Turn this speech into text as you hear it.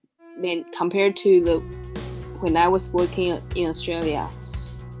then compared to when I was working in Australia,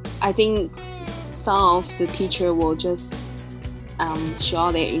 I think some of the teacher will just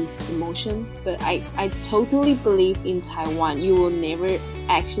show their emotion, but I totally believe in Taiwan you will never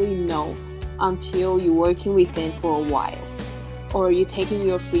actually know until you're working with them for a while or you're taking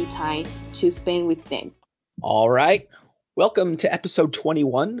your free time to spend with them. All right. Welcome to episode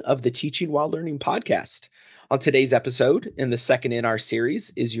 21 of the Teaching While Learning podcast. On today's episode, and the second in our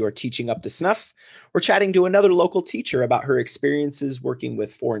series, is Your Teaching Up to Snuff. We're chatting to another local teacher about her experiences working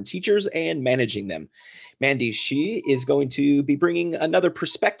with foreign teachers and managing them. Mandy, she is going to be bringing another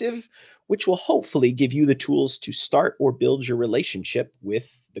perspective, which will hopefully give you the tools to start or build your relationship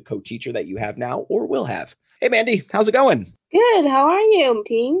with the co-teacher that you have now or will have. Hey, Mandy, how's it going? Good. How are you,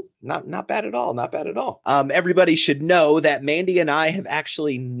 Ping? Not bad at all. Not bad at all. Everybody should know that Mandy and I have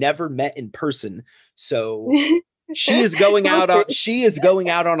actually never met in person. So she is going out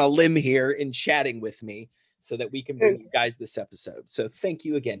on a limb here and chatting with me so that we can bring you guys this episode. So thank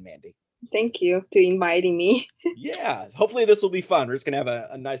you again, Mandy. Thank you for inviting me. Yeah, hopefully this will be fun. We're just gonna have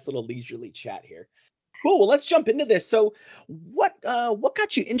a nice little leisurely chat here. Cool. Well, let's jump into this. So what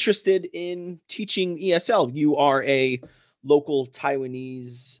got you interested in teaching ESL? You are a local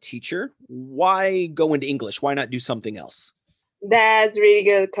Taiwanese teacher. Why go into English? Why not do something else? That's a really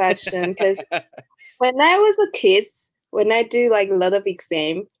good question, because when I was a kid, when I do like a lot of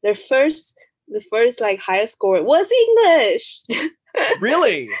exam, the first like higher score was English.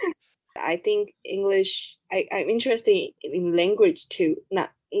 Really? I think English, I'm interested in language too,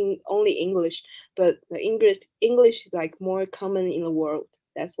 not in only English, but the English is like more common in the world.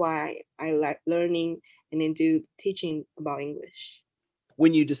 That's why I like learning and then do teaching about English.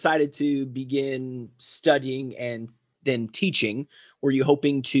 When you decided to begin studying and then teaching, were you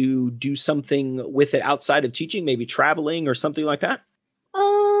hoping to do something with it outside of teaching, maybe traveling or something like that?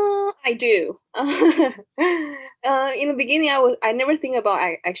 I do. In the beginning, I never think about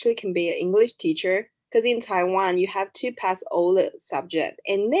I actually can be an English teacher, because in Taiwan you have to pass all the subject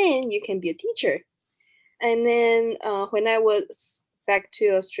and then you can be a teacher. And then when I was back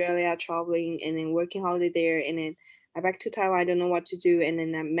to Australia traveling and then working holiday there, and then I back to Taiwan, I don't know what to do, and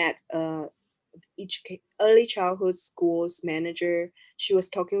then I met early childhood schools manager. She was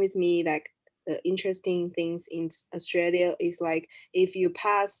talking with me like the interesting things in Australia is like if you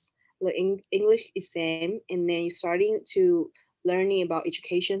pass the English exam and then you're starting to learning about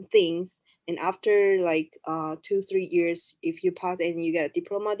education things, and after like 2-3 years, if you pass and you get a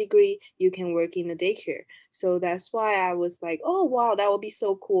diploma degree, you can work in a daycare. So that's why I was like, oh wow, that would be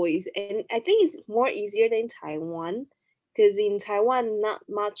so cool. And I think it's more easier than Taiwan, because in Taiwan not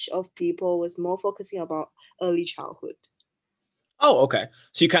much of people was more focusing about early childhood. Oh, okay.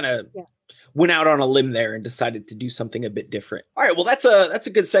 So you kind of went out on a limb there and decided to do something a bit different. All right. Well, that's a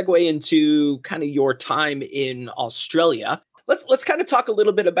good segue into kind of your time in Australia. Let's kind of talk a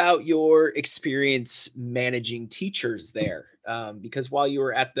little bit about your experience managing teachers there, because while you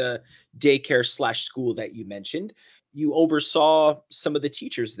were at the daycare / school that you mentioned, you oversaw some of the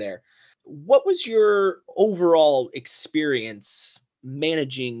teachers there. What was your overall experience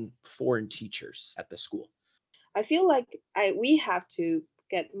managing foreign teachers at the school? I feel like we have to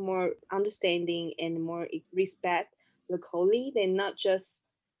get more understanding and more respect the colleague, and not just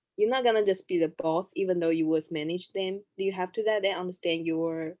you're not gonna just be the boss even though you was manage them. You have to let them understand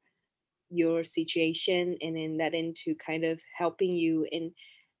your situation, and then that into kind of helping you,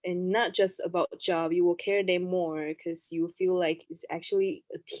 and not just about job. You will care them more because you feel like it's actually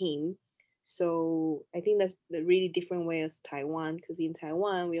a team. So I think that's the really different way as Taiwan, because in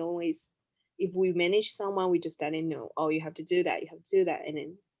Taiwan we always, if we manage someone, we just let them know, oh, you have to do that, you have to do that, and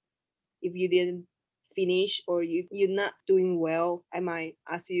then if you didn't finish or you're not doing well, I might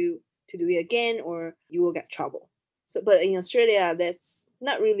ask you to do it again or you will get trouble. So but in Australia that's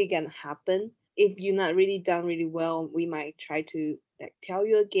not really gonna happen. If you're not really done really well, we might try to like tell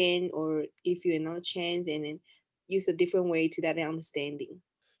you again or give you another chance, and then use a different way to that understanding.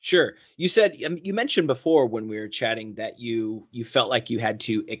 Sure. You said you mentioned before when we were chatting that you felt like you had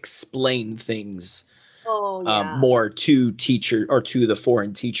to explain things Oh yeah. more to teacher or to the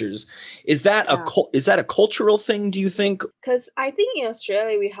foreign teachers. Is that a cultural thing, do you think? Because I think in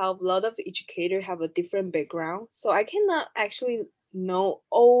Australia we have a lot of educators have a different background, so I cannot actually know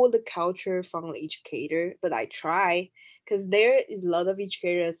all the culture from the educator, but I try, because there is a lot of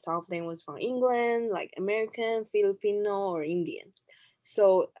educators. Some of them was from England, like American, Filipino, or Indian.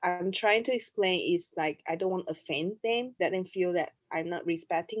 So I'm trying to explain is like I don't want to offend them, that them feel that I'm not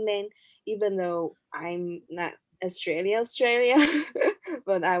respecting them, even though I'm not Australia,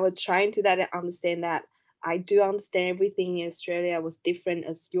 but I was trying to that understand that I do understand everything in Australia was different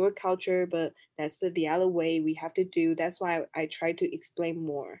as your culture, but that's the other way we have to do. That's why I try to explain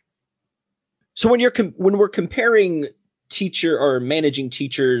more. So when when we're comparing teacher or managing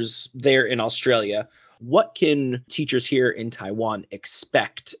teachers there in Australia, what can teachers here in Taiwan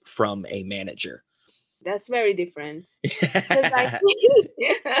expect from a manager? That's very different. Because I think,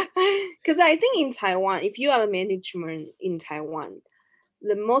 because I think in Taiwan, if you are a management in Taiwan,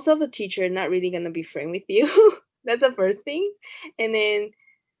 the most of the teacher not really gonna be friend with you. That's the first thing. And then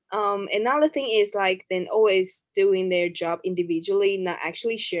another thing is like then always doing their job individually, not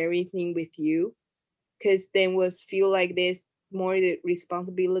actually sharing thing with you. Cause then was feel like there's more the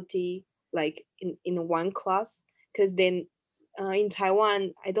responsibility like in one class. Cause then in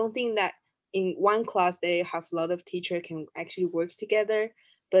Taiwan, I don't think that in one class they have a lot of teacher can actually work together.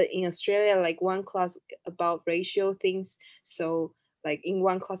 But in Australia, like one class about ratio things. So like in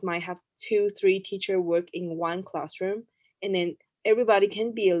one class might have two, three teacher work in one classroom, and then everybody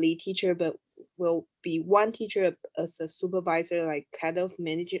can be a lead teacher, but will be one teacher as a supervisor, like kind of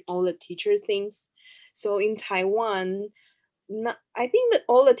managing all the teacher things. So in Taiwan, not, I think that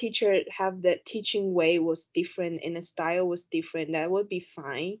all the teachers have the teaching way was different and the style was different. That would be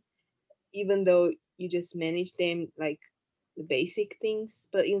fine, even though you just manage them like the basic things.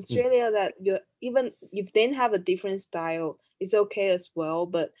 But in Mm. Australia, that you even if they have a different style, it's okay as well.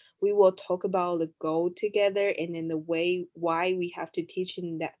 But we will talk about the goal together and then the way why we have to teach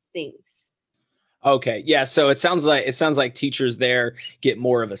in that things. Okay. Yeah. So it sounds like teachers there get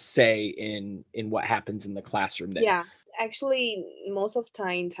more of a say in what happens in the classroom there. Yeah, actually, most of the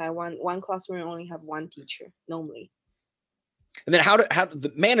time in Taiwan, one classroom only have one teacher normally. And then how do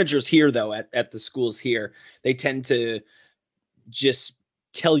the managers here though at the schools here, they tend to just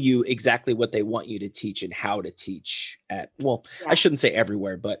tell you exactly what they want you to teach and how to teach at, well, I Yeah, shouldn't say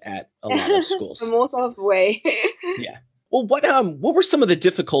everywhere, but at a lot of the schools. most of the way. Yeah. Well, what were some of the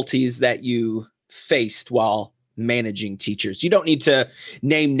difficulties that you faced while managing teachers? You don't need to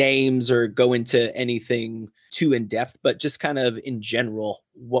name names or go into anything too in depth, but just kind of in general,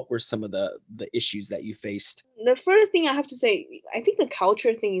 what were some of the issues that you faced? The first thing I have to say, I think the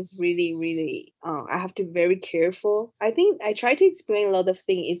culture thing is really, really. I have to be very careful. I think I try to explain a lot of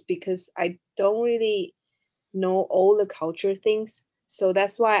things is because I don't really know all the culture things. So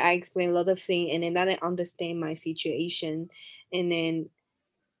that's why I explain a lot of things, and then that I understand my situation, and then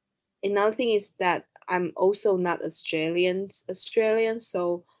another thing is that I'm also not Australian,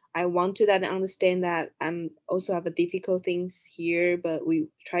 so I want to that understand that I'm also have a difficult things here, but we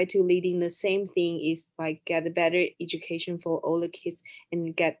try to lead in the same thing is like get a better education for all the kids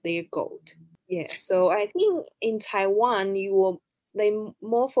and get their goal. Yeah, so I think in Taiwan you will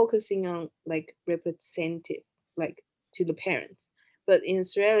more focusing on like representative, like to the parents. But in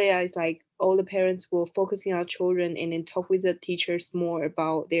Australia, it's like all the parents will focusing on children and then talk with the teachers more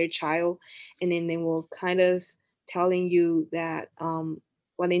about their child, and then they will kind of telling you that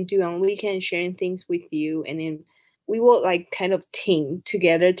what they do on weekend, sharing things with you, and then we will like kind of team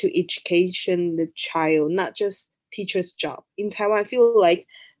together to education the child, not just teacher's job. In Taiwan, I feel like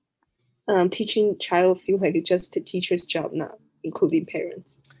teaching child feel like it's just a teacher's job, not including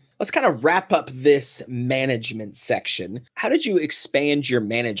parents. Let's kind of wrap up this management section. How did you expand your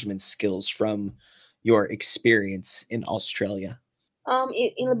management skills from your experience in Australia?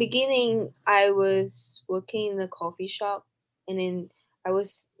 In the beginning, I was working in a coffee shop, and then I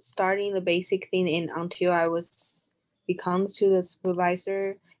was starting the basic thing, and until I was becomes to the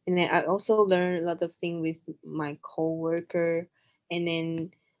supervisor, and then I also learned a lot of things with my coworker, and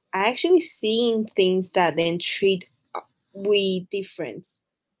then I actually seeing things that then treat we different,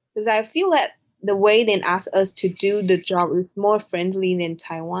 because I feel that the way they ask us to do the job is more friendly than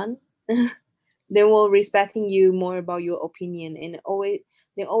Taiwan. They will respecting you more about your opinion, and always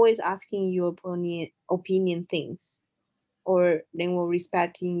they're always asking your opinion things, or they will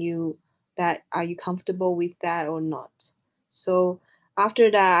respecting you that are you comfortable with that or not. So after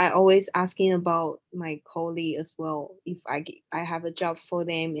that, I always asking about my colleague as well if I have a job for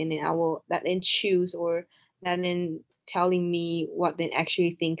them, and then I will that then choose or that then telling me what they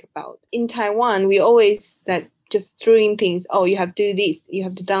actually think about. In Taiwan, we always that just throwing things. Oh, you have to do this, you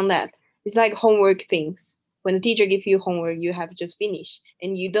have to done that. It's like homework things. When the teacher give you homework, you have to just finish,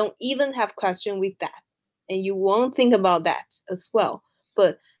 and you don't even have question with that, and you won't think about that as well.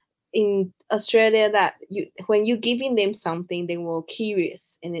 But in Australia, that you when you giving them something, they will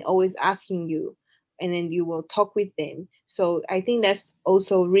curious and they always asking you, and then you will talk with them. So I think that's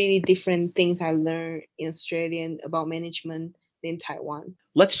also really different things I learned in Australia about management than Taiwan.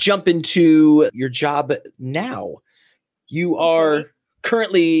 Let's jump into your job now. You Okay. are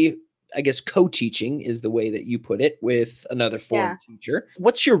currently I guess co-teaching is the way that you put it with another foreign Yeah. teacher.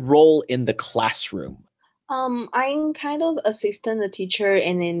 What's your role in the classroom? I'm kind of assistant the teacher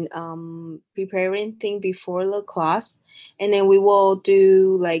and then preparing thing before the class, and then we will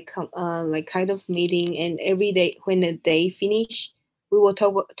do like kind of meeting, and every day when the day finish, we will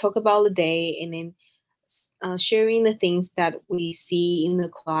talk about the day, and then sharing the things that we see in the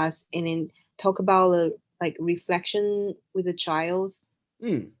class, and then talk about the like reflection with the child.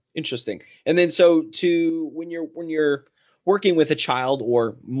 Hmm, interesting. And then so to when you're working with a child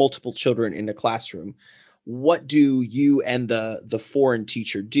or multiple children in a classroom, what do you and the foreign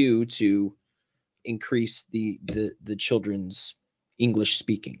teacher do to increase the children's English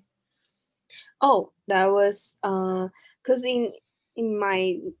speaking? Oh, that was because in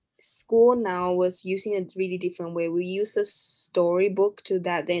my school now was using a really different way. We use a storybook to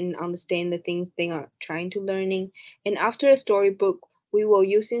that then understand the things they are trying to learning. And after a storybook, we will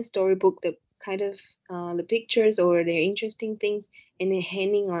using storybook the kind of the pictures or the interesting things and then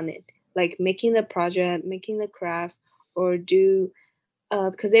handing on it, like making the project, making the craft, or do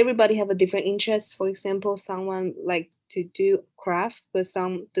because everybody have a different interest. For example, someone like to do craft, but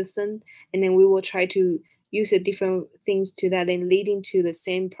some doesn't, and then we will try to use the different things to that and leading to the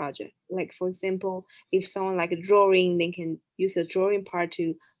same project. Like for example, if someone like a drawing, they can use the drawing part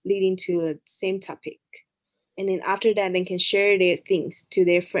to leading to the same topic, and then after that, they can share their things to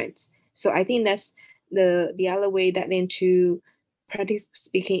their friends. So I think that's the other way that then to practice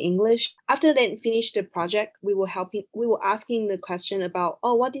speaking English. After then finish the project, we will asking the question about,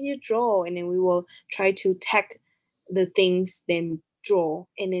 oh, what did you draw? And then we will try to tag the things then draw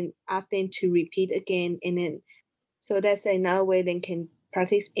and then ask them to repeat again. And then so that's another way they can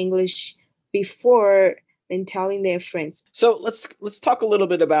practice English before then telling their friends. So let's talk a little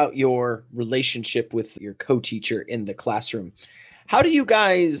bit about your relationship with your co-teacher in the classroom. How do you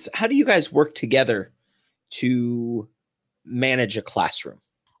guys work together to manage a classroom?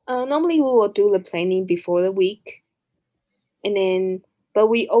 Normally we will do the planning before the week, and then but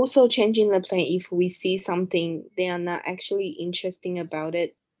we also changing the plan if we see something they are not actually interesting about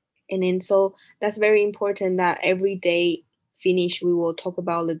it. And then so that's very important that every day finish we will talk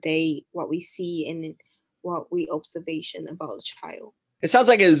about the day, what we see, and then what we observation about the child. It sounds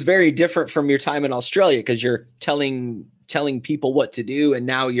like it is very different from your time in Australia because you're telling people what to do, and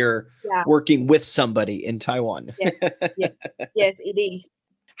now you're Yeah. working with somebody in Taiwan. Yes. Yes. Yes, it is.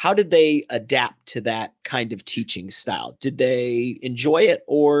 How did they adapt to that kind of teaching style? Did they enjoy it,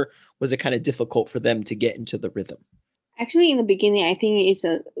 or was it kind of difficult for them to get into the rhythm? Actually, in the beginning, I think it's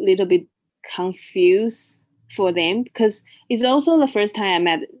a little bit confused for them because it's also the first time I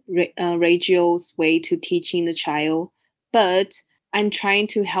met Rachel's way to teaching the child. But I'm trying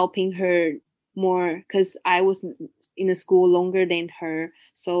to helping her more because I was in the school longer than her.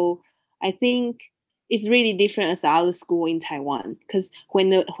 So I think it's really different as other school in Taiwan. Because when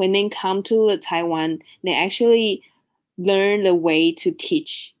they come to Taiwan, they actually learn the way to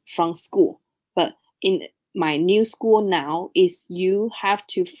teach from school. But in my new school now is you have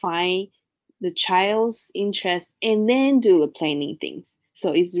to find the child's interest and then do the planning things.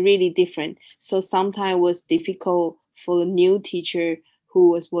 So it's really different. So sometimes it was difficult for the new teacher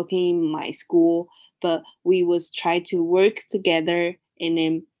who was working in my school, but we was try to work together and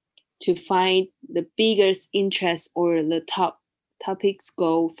then to find the biggest interest or the top topics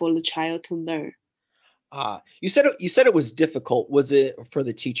go for the child to learn. You said it was difficult. Was it for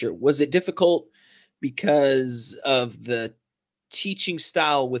the teacher? Was it difficult because of the teaching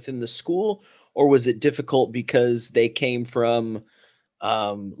style within the school, or was it difficult because they came from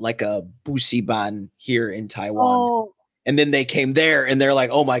like a busiban here in Taiwan, Oh, and then they came there and they're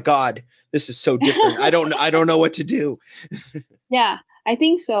like, "Oh my god, this is so different. I don't know what to do." yeah, I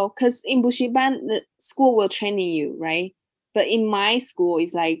think so. Because in Bushiban, the school will training you, right? But in my school,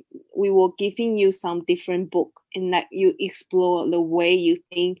 it's like we will giving you some different book and that you explore the way you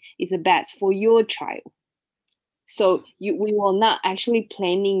think is the best for your child. So we will not actually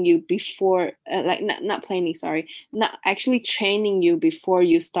planning you before, like not planning, sorry, not actually training you before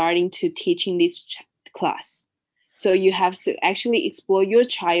you starting to teaching this class. So you have to actually explore your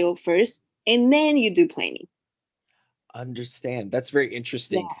child first, and then you do planning. Understand. That's very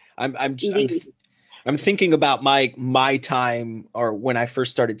interesting. Yeah, I'm it I'm is. I'm thinking about my time or when I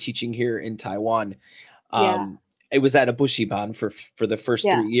first started teaching here in Taiwan. Yeah, Um, it was at a bushiban for the first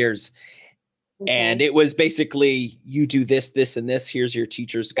yeah. 3 years, and Okay. it was basically you do this, this, and this. Here's your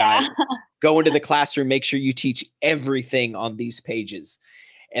teacher's guide. Yeah. Go into the classroom. Make sure you teach everything on these pages.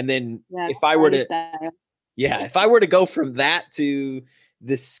 And then Yeah, if I that's were the to, style. yeah, if I were to go from that to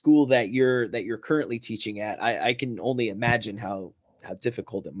this school that you're currently teaching at, I can only imagine how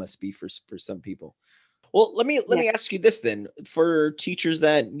difficult it must be for some people. Well, let me ask you this then. For teachers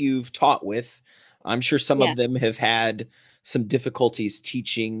that you've taught with, I'm sure some Yeah. of them have had some difficulties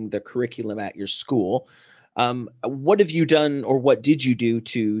teaching the curriculum at your school. What have you done, or what did you do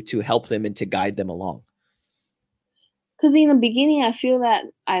to help them and to guide them along? Because in the beginning, I feel that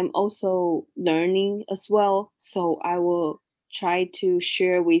I'm also learning as well. So I will try to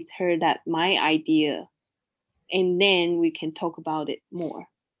share with her that my idea, and then we can talk about it more.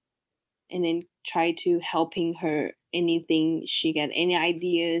 And then try to helping her anything she get any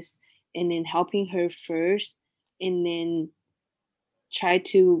ideas, and then helping her first, and then try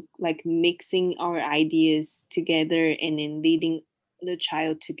to like mixing our ideas together and then leading the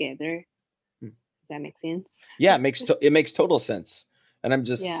child together. Does that make sense? Yeah, it makes total sense. And I'm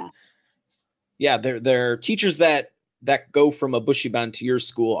just Yeah. yeah, they're teachers that go from a Bushiban to your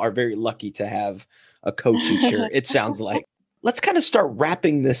school are very lucky to have a co-teacher. It sounds like. Let's kind of start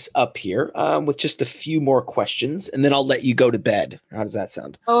wrapping this up here with just a few more questions, and then I'll let you go to bed. How does that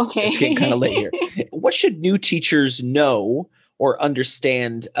sound? Okay. It's getting kind of late here. What should new teachers know or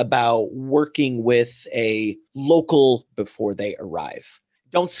understand about working with a local before they arrive?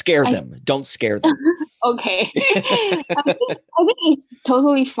 Don't scare them. Don't scare them. Okay. I think it's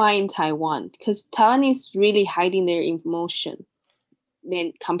totally fine in Taiwan, because Taiwan is really hiding their emotion.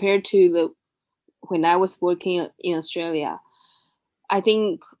 Then compared to when I was working in Australia, I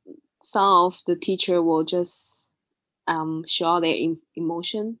think some of the teacher will just show their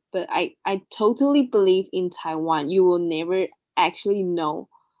emotion. But I totally believe in Taiwan, you will never actually know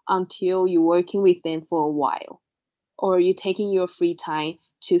until you're working with them for a while, or you're taking your free time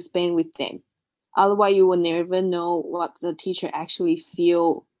to spend with them. Otherwise, you will never know what the teacher actually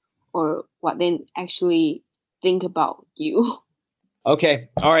feel or what they actually think about you. Okay.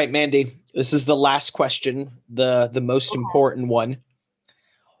 All right, Mandy. This is the last question, the most important one.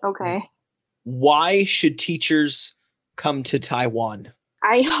 Okay. Why should teachers come to Taiwan?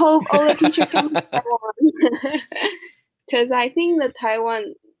 I hope all the teachers come to Taiwan. Because I think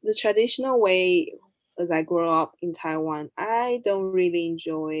the traditional way, as I grew up in Taiwan, I don't really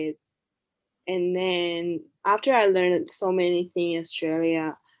enjoy it. And then after I learned so many things in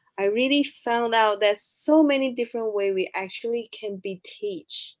Australia, I really found out there's so many different ways we actually can be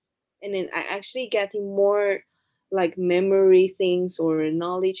teach. And then I actually getting more like memory things or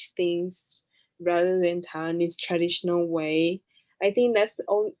knowledge things rather than Taiwanese traditional way. I think that's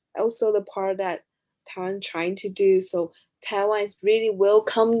also the part that Taiwan trying to do. So Taiwan is really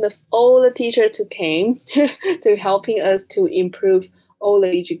welcome all the teachers to came to helping us to improve all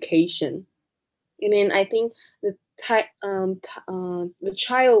the education. And then I think the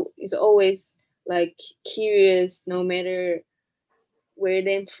child is always like curious, no matter where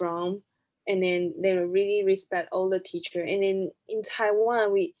they're from, and then they really respect all the teacher. And then in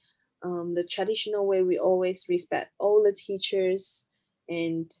Taiwan, we the traditional way we always respect all the teachers,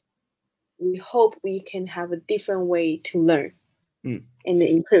 and we hope we can have a different way to learn and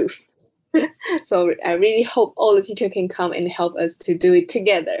improve. So I really hope all the teachers can come and help us to do it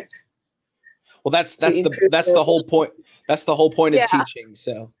together. Well, that's the whole point. That's the whole point of teaching.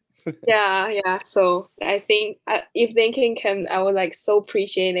 So yeah. So I think if they can come, I would like so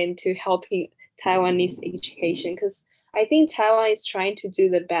appreciate them to helping Taiwanese education, because I think Taiwan is trying to do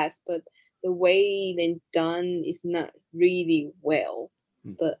the best, but the way they're done is not really well.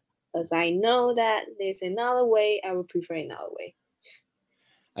 But as I know that there's another way, I would prefer another way.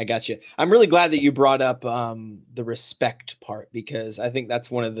 I got you. I'm really glad that you brought up the respect part, because I think that's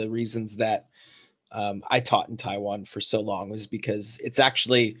one of the reasons that I taught in Taiwan for so long, was because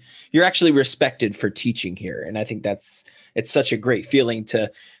you're actually respected for teaching here. And I think it's such a great feeling to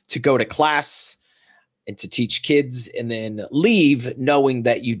go to class and to teach kids and then leave knowing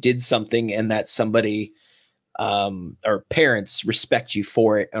that you did something and that somebody or parents respect you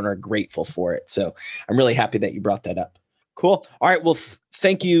for it and are grateful for it. So I'm really happy that you brought that up. Cool. All right. Well,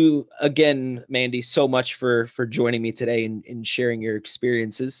 thank you again, Mandy, so much for joining me today and sharing your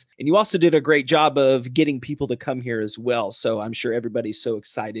experiences. And you also did a great job of getting people to come here as well. So I'm sure everybody's so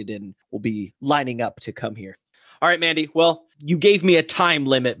excited and will be lining up to come here. All right, Mandy. Well, you gave me a time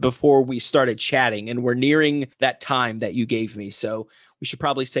limit before we started chatting, and we're nearing that time that you gave me. So we should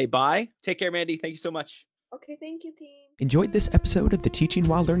probably say bye. Take care, Mandy. Thank you so much. Okay, thank you, team. Enjoyed this episode of the Teaching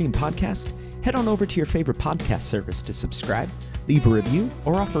While Learning podcast? Head on over to your favorite podcast service to subscribe, leave a review,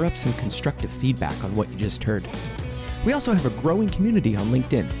 or offer up some constructive feedback on what you just heard. We also have a growing community on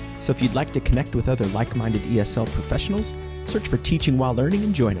LinkedIn, so if you'd like to connect with other like-minded ESL professionals, search for Teaching While Learning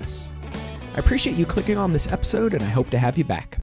and join us. I appreciate you clicking on this episode, and I hope to have you back.